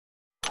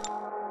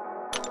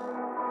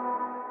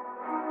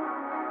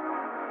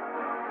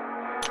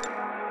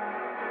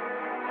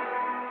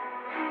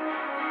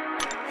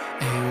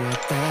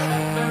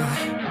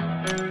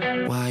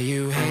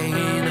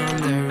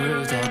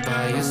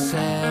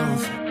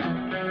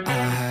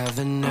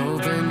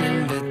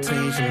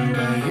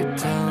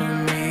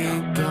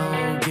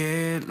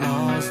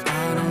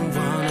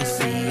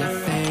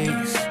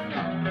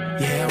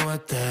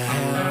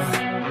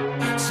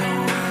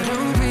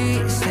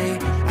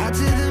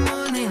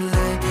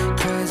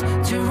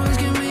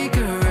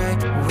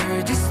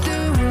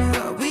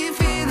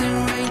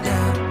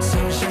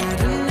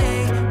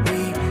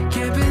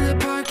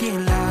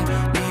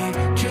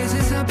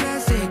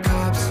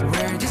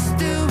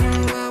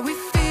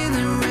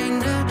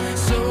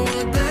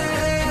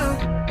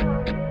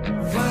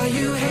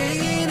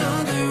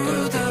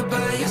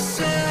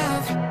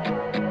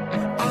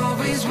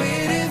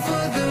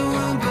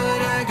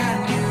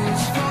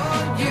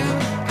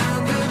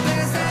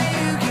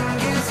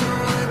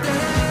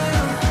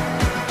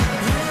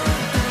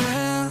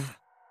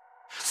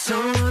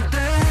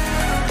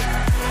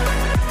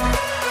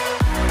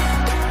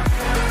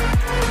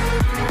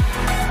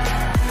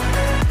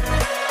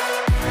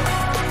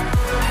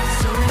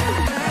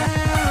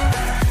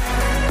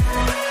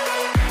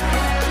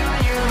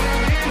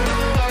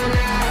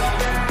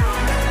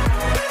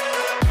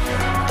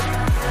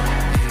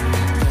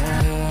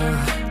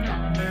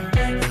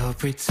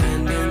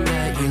pretending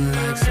that you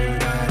like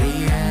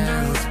somebody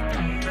else,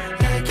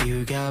 like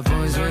you got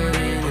boys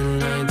waiting in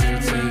line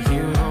to take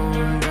you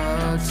home.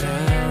 But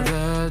tell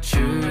the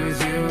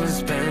truth, you'll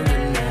spend the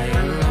night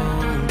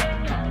alone.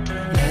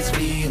 Let's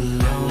be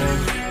alone.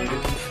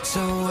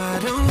 So why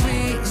don't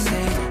we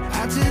stay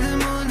out to the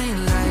morning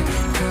light?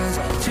 'Cause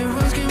two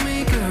roads can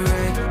make a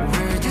right.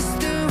 We're just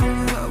doing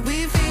what we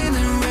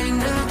feeling right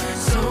now.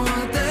 So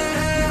what the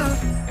hell?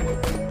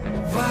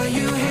 Why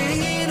you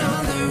hanging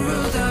on the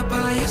rooftop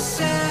by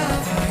yourself?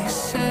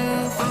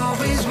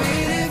 Always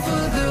waiting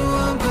for the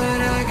one, but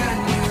I got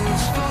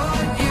news for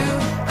you.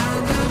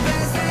 I'm the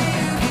best that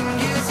you can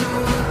get. So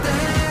what the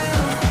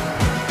hell?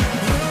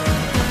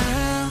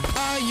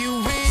 Are you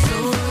waiting? So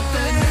what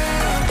the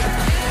hell?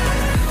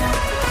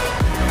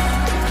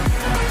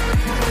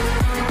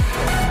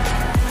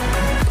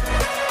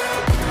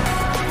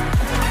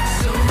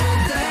 So what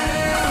the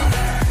hell?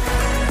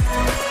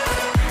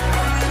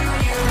 Are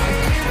you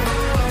waiting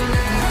for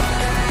now?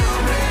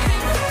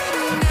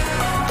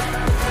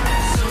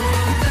 So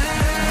what the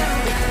hell?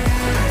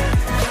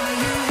 Are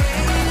you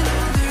hanging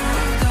on the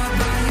rooftop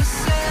by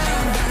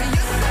yourself?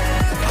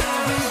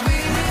 Always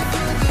waiting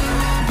for the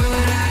one,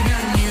 but I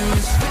got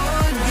news for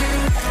you.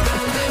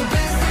 I'm the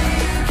best that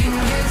you can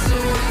get. So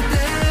what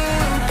the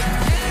hell?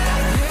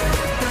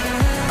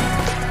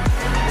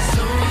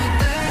 So what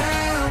the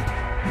hell?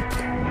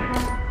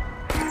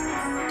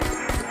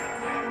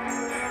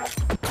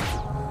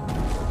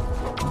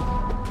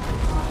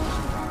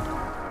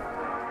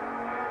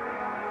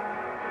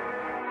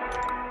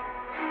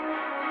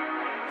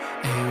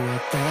 Hey,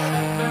 what the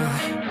hell?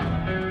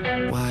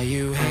 Why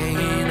you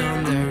hanging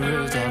on the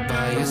rooftop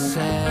by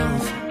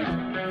yourself?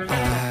 I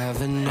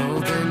have an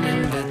open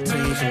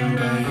invitation,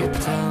 but you're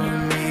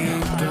telling me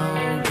go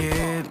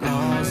get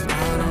lost.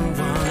 I don't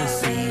wanna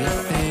see your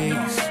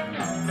face.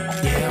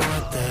 Yeah,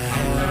 what the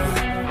hell?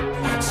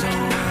 So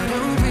why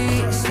don't we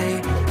stay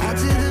out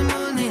to the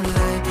morning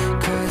light?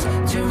 'Cause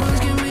two roads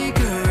can make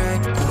a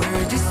right.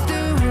 We're just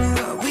doing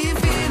what we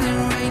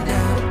feeling right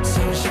now.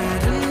 So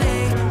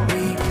Chardonnay,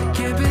 we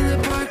camp in the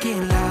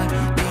parking lot.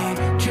 Leave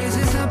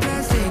traces of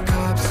plastic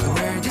cups.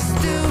 We're just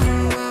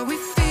doing what we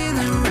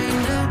feeling right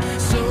now.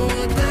 So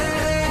what the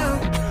hell?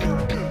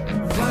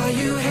 Why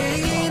you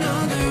hanging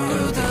on the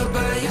rooftop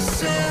by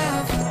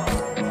yourself?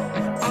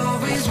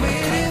 Always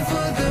waiting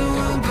for the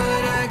one,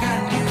 but I got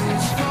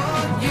news for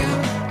you.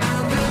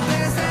 I'm the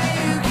best that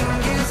you can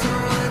get. So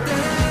what the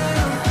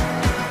hell?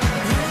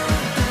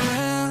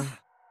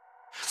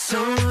 So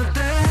what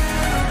the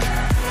hell?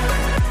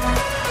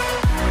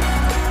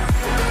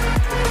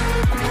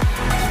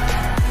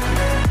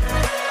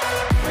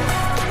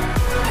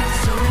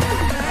 So what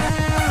the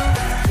hell?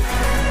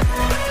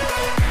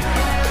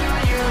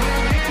 Are you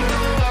waiting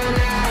for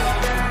now?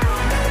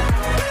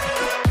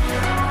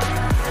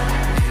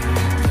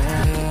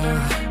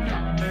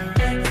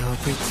 You're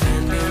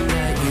pretending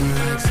that you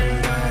like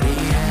somebody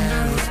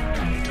else,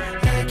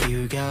 like you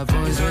got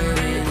boys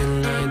waiting in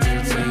line to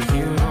take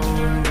you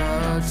home.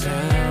 But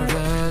tell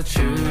the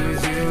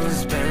truth, you'll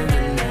spend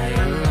the night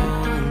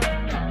alone.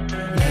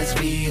 Let's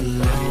be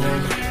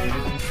alone.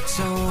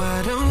 So why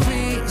don't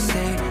we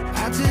stay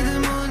out to the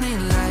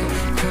morning light?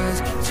 'Cause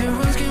two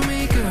roads can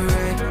make a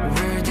right.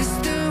 We're just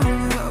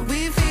doing what we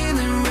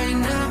feeling right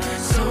now.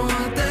 So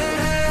what the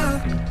hell?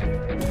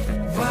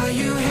 Why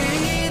you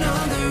hanging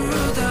on the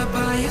rooftop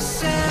by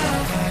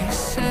yourself?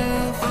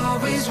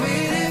 Always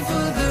waiting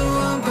for the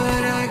one,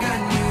 but I got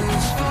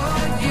news for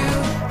you.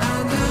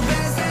 I'm the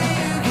best that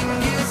you can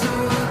get. So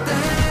what the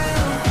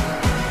hell?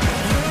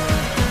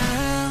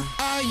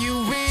 Are you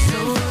waiting? So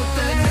what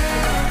the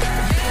hell?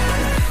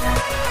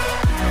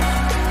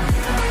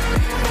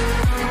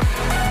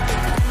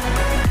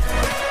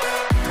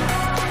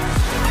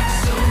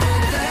 So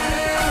what the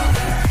hell?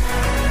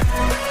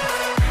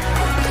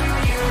 Are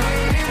you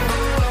waiting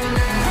for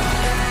now?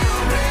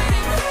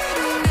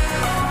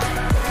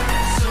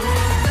 So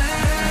what the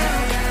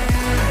hell?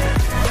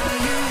 Are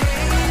you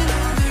hanging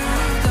on the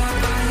rooftop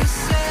by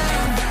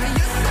yourself?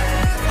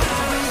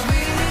 Always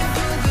waiting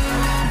for the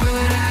one,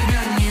 but I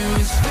got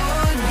news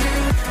for you.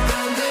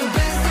 I'm the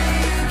best that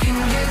you can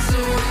get. So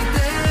what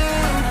the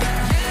hell?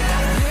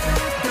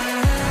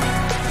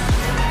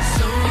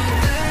 So what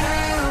the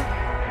hell?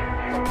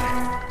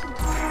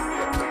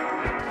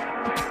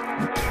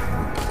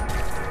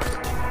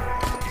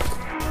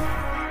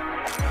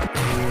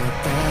 Hey, what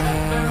the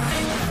hell?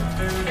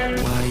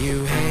 Why you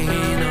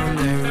hanging on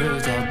the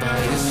rooftop by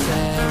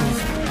yourself?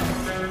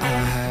 I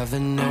have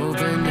an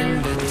open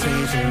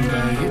invitation,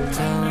 but you're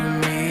telling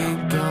me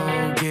go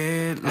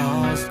get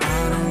lost.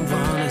 I don't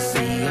wanna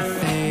see your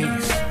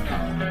face.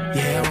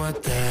 Yeah, what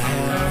the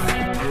hell?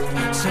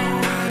 So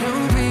why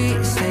don't we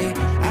stay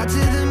out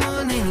to the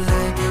morning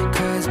light?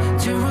 'Cause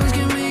two roads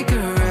can make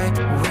a right.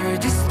 We're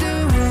just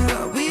doing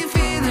what we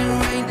feeling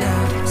right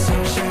now. So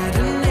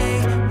Chardonnay,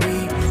 we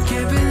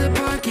camp in the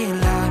parking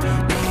lot.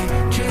 Leave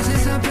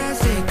traces of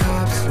plastic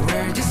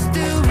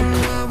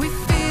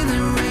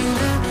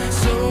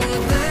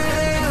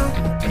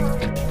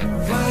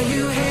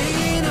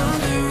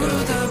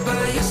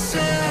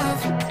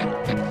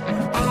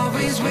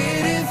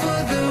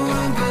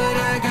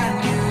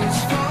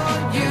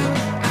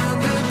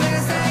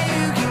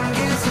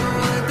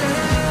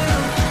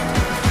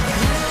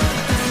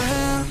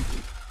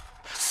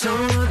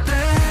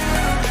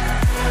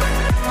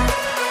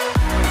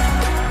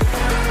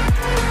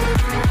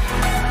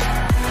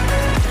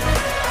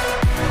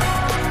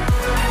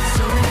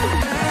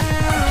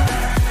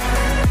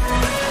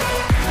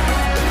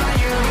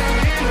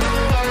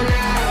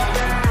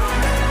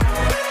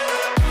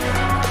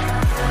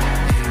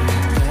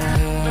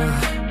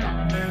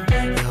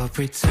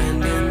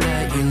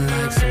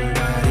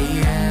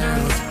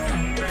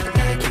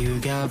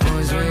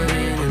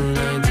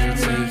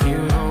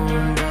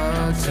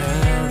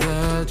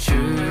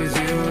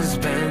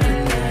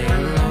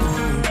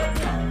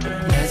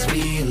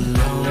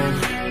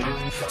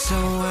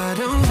why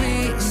don't we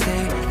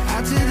stay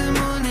out to the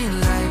morning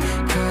light?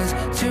 'Cause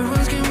two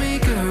wrongs can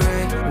make a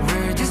right.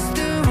 We're just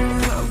doing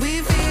what we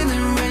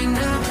feeling right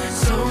now.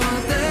 So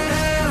what the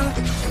hell?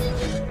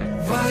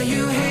 Why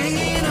you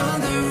hanging on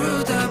the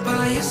rooftop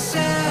by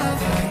yourself?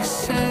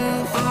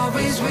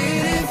 Always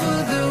waiting for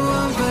the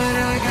one, but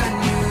I got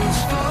news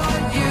for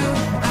you.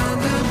 I'm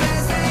the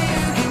best that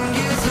you can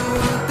get. So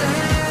what the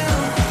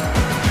hell?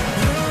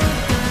 What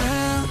the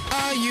hell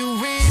are you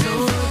waiting for? So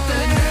what the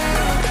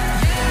hell?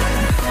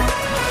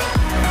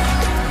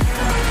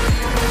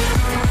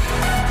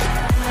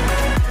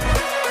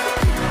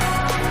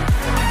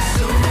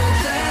 So what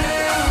the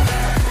hell?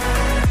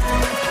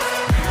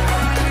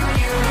 What are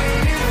you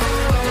waiting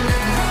for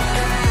now?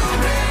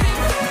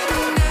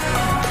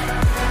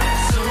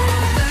 So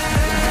what the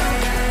hell?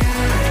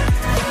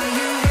 Are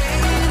you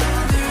hanging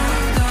on the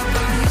rooftop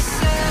by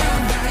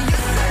yourself?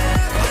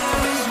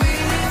 Always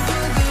waiting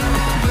for the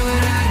one,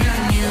 but I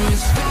got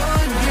news for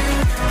you.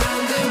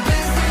 I'm the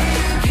best that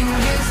you can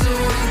get. So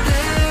what the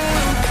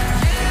hell?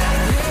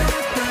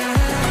 What the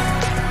hell?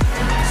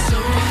 So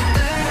what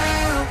the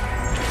hell?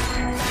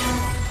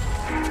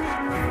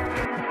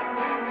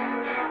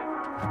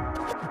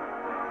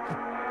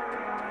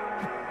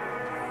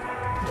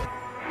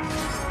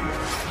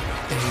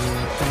 Hey,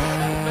 what the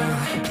hell?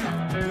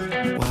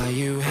 Why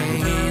you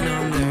hanging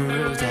on the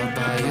rooftop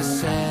by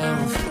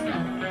yourself?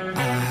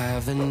 I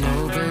have an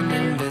open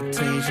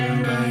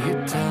invitation, but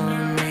you're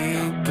telling me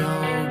go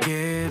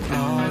get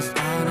lost. I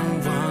don't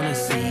wanna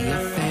see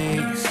your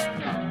face.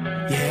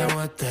 Yeah,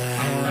 what the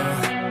hell?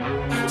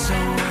 So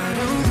why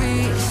don't we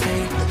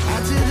stay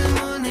out to the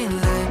morning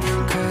light?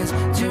 'Cause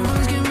two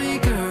wrongs can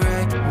make a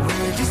right.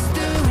 We're just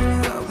doing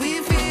what we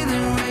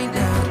feeling right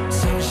now.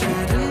 So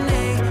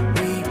Chardonnay,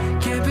 we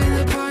camp in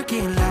the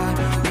parking lot.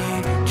 We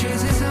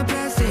chasing some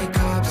plastic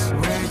cups.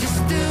 We're just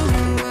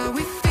doing what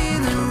we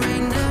feeling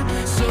right now.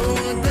 So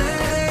what the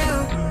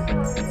hell?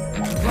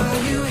 Why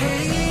you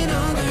hanging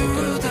on the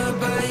rooftop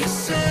by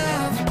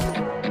yourself?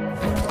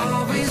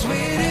 Always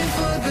waiting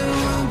for the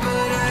one,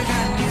 but I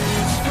got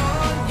news for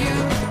you.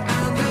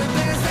 I'm the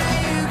best that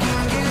you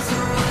can get. So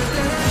what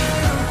the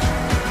hell?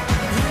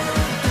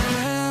 What the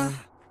hell?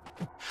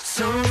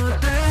 So what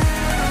the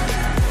hell?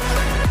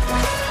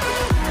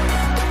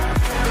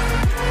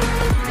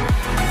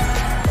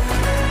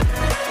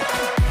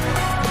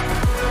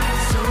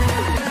 So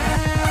what the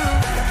hell?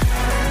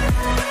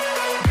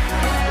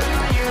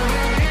 Are you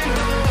waiting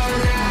for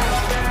now?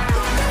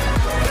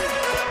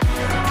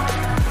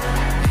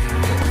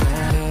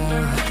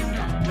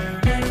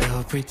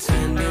 You're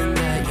pretending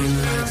that you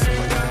like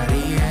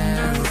somebody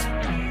else,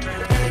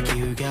 like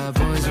you got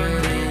boys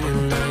waiting in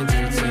line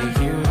to take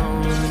you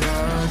home.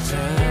 But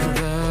tell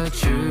the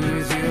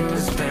truth, you'll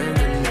spend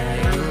the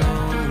night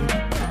alone.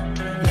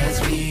 Let's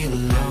be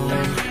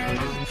alone.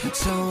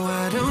 So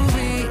why don't we